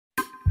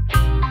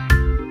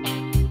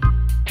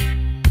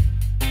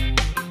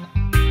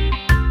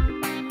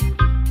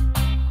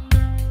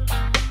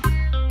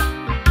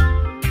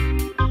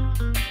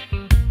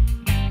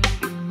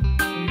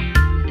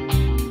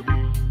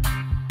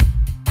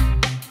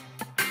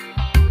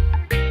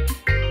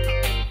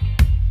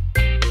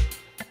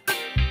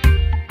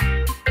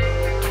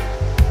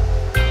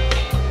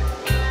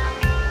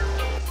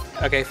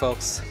Okay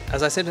folks,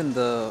 as I sit in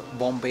the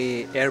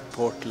Bombay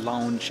airport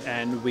lounge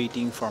and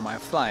waiting for my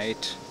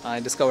flight,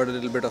 I discovered a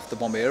little bit of the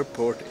Bombay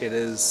airport. It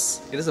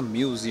is a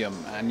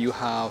museum and you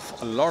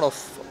have a lot of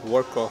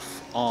work of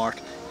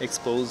art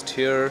exposed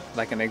here,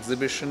 like an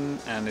exhibition,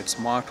 and it's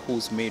marked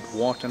who's made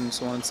what and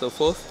so on and so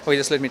forth. Okay,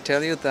 just let me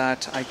tell you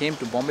that I came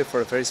to Bombay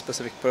for a very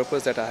specific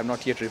purpose that I have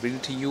not yet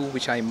revealed to you,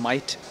 which I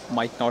might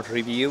not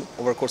reveal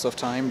over a course of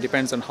time.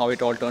 Depends on how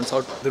it all turns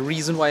out. The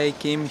reason why I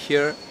came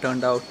here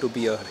turned out to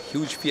be a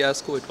huge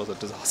fiasco. It was a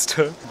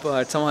disaster.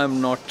 But somehow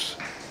I'm not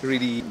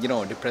really,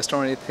 depressed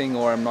or anything,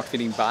 or I'm not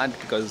feeling bad,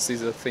 because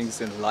these are things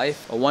in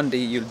life. One day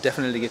you'll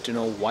definitely get to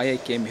know why I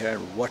came here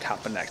and what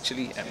happened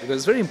actually, and because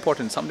it's very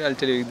important. Someday I'll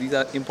tell you these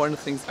are important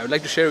things I would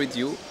like to share with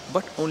you,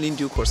 but only in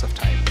due course of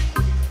time.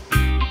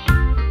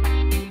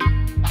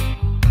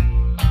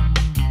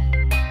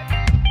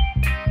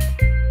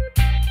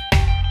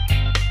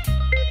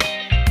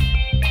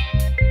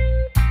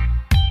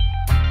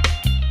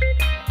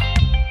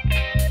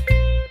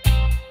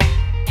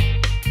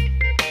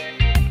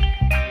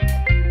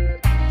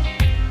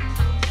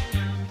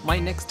 My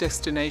next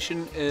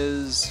destination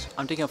is,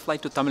 I'm taking a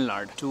flight to Tamil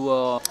Nadu, to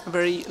a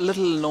very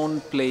little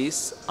known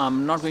place.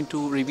 I'm not going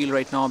to reveal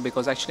right now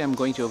because actually I'm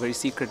going to a very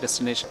secret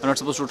destination. I'm not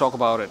supposed to talk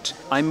about it.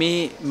 I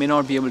may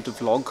not be able to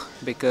vlog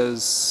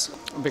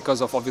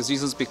because of obvious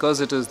reasons, because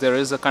there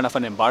is a kind of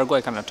an embargo.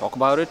 I cannot talk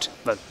about it,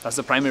 but that's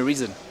the primary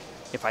reason.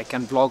 If I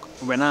can vlog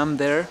when I'm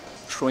there,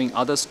 showing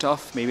other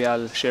stuff, maybe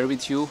I'll share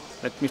with you.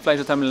 Let me fly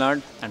to Tamil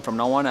Nadu, and from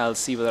now on I'll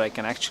see whether I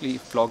can actually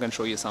vlog and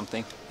show you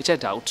something, which I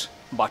doubt,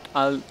 but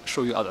I'll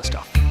show you other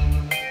stuff.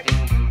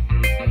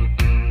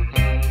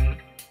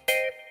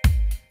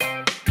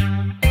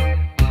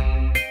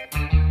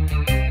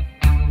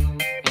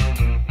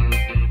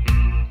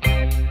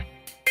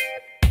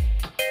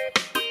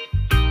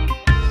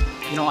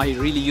 I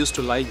really used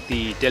to like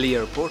the Delhi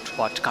airport,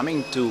 but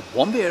coming to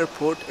Bombay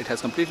airport, it has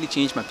completely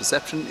changed my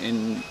perception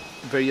in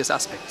various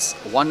aspects.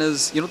 One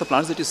is, the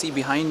plants that you see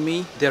behind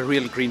me, they're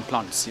real green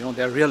plants.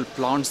 They're real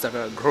plants that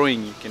are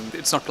growing.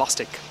 It's not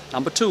plastic.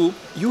 Number two,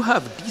 you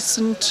have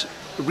decent,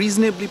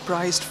 reasonably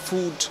priced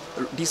food,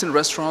 decent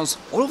restaurants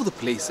all over the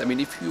place. I mean,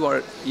 if you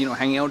are,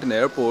 hanging out in the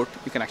airport,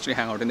 you can actually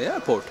hang out in the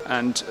airport.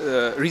 And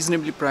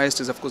reasonably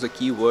priced is, of course, a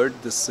key word.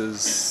 This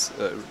is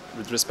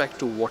with respect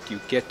to what you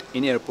get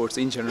in airports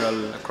in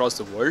general across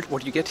the world.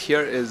 What you get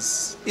here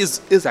is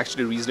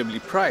actually reasonably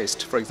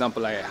priced. For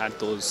example, I had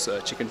those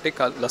chicken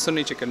tikka,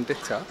 lasuni chicken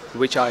tikka,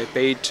 which I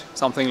paid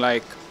something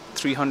like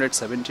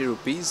 370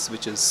 rupees,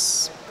 which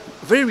is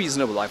very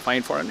reasonable, I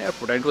find, for an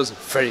airport, and it was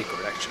very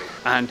good actually.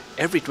 And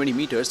every 20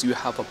 meters you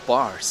have a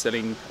bar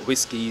selling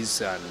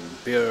whiskeys and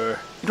beer.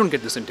 You don't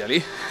get this in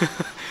Delhi.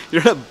 You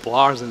don't have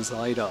bars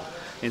inside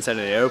an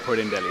airport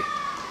in Delhi.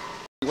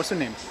 What's your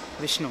name?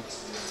 Vishnu.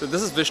 So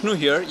this is Vishnu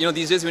here.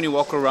 These days when you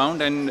walk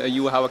around and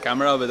you have a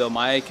camera with a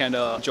mic and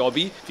a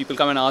jobby, people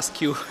come and ask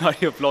you, are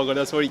you a vlogger?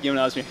 That's what he came and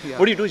asked me. Yeah.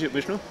 What do you do,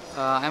 Vishnu?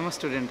 I'm a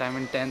student. I'm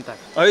in 10th.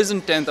 Oh, he's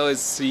in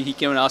 10th. He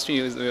came and asked me,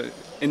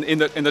 in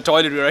the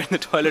toilet, we were in the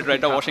toilet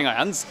right now washing our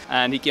hands,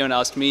 and he came and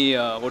asked me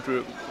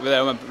whether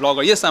I'm a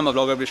vlogger. Yes, I'm a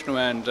vlogger, Vishnu,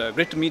 and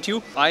great to meet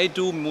you. I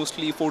do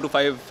mostly 4 to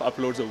 5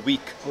 uploads a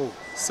week. Oh.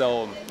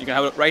 So you can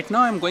have it. Right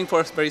now I'm going for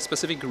a very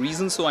specific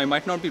reason, so I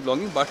might not be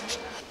vlogging, but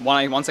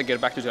once I get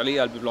back to Delhi,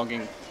 I'll be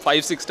vlogging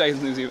 5-6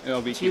 times a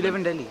week. So you live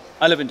in Delhi?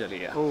 I live in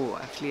Delhi, yeah. Oh,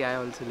 actually I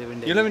also live in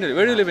Delhi. You live in Delhi?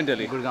 Where do you live in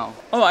Delhi? Gurgaon.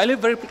 Oh, I live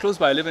very close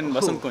by. I live in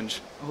Vasant Kunj.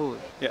 Oh.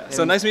 Yeah.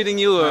 So nice meeting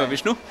you,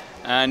 Vishnu.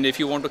 And if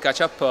you want to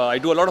catch up, I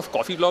do a lot of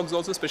coffee vlogs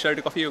also,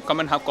 specialty coffee. You come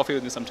and have coffee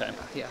with me sometime.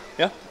 Yeah.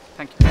 Yeah?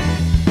 Thank you.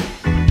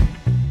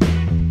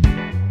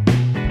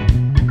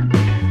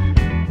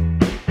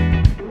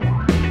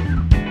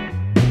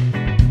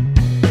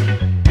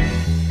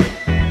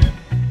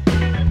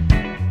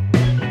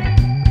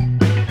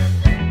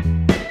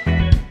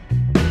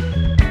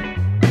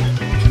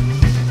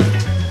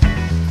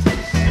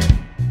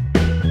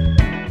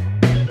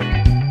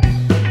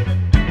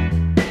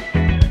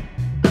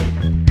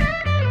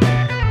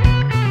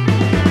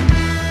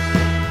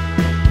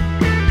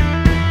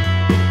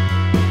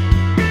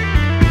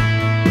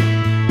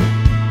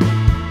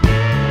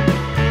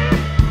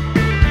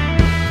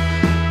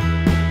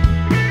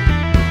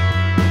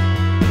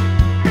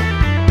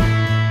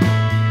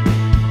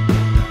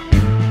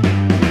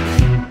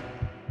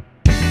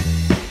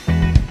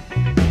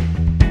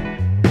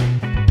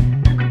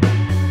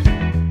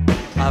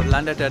 I've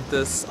landed at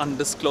this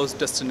undisclosed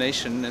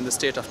destination in the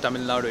state of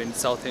Tamil Nadu in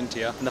South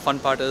India. And the fun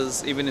part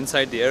is, even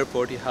inside the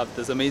airport, you have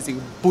this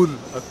amazing bull,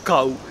 a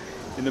cow,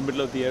 in the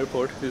middle of the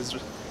airport. This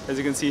is, as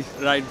you can see,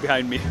 right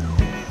behind me.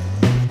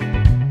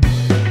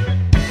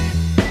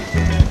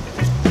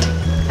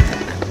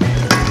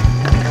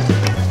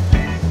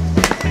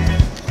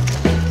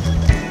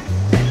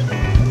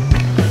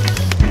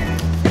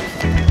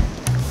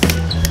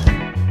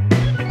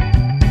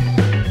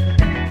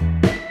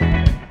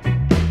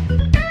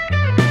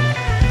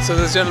 So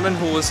this gentleman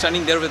who was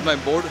standing there with my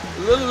board,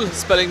 a little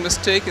spelling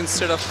mistake,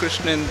 instead of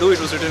Krishnendu, it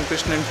was written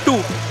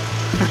Krishnendu.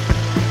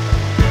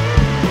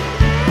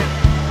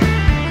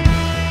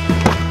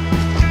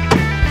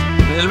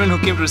 gentleman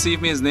who came to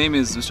receive me, his name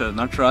is Mr.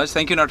 Nataraj.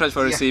 Thank you, Nataraj,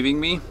 for receiving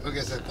me. Okay,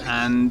 sir.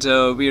 Thanks.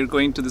 And we are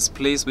going to this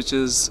place which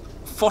is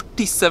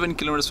 47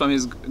 kilometers from here.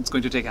 It's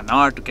going to take an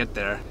hour to get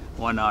there.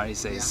 1 hour, he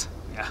says.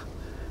 Yeah.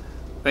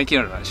 Thank you,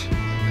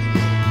 Nataraj.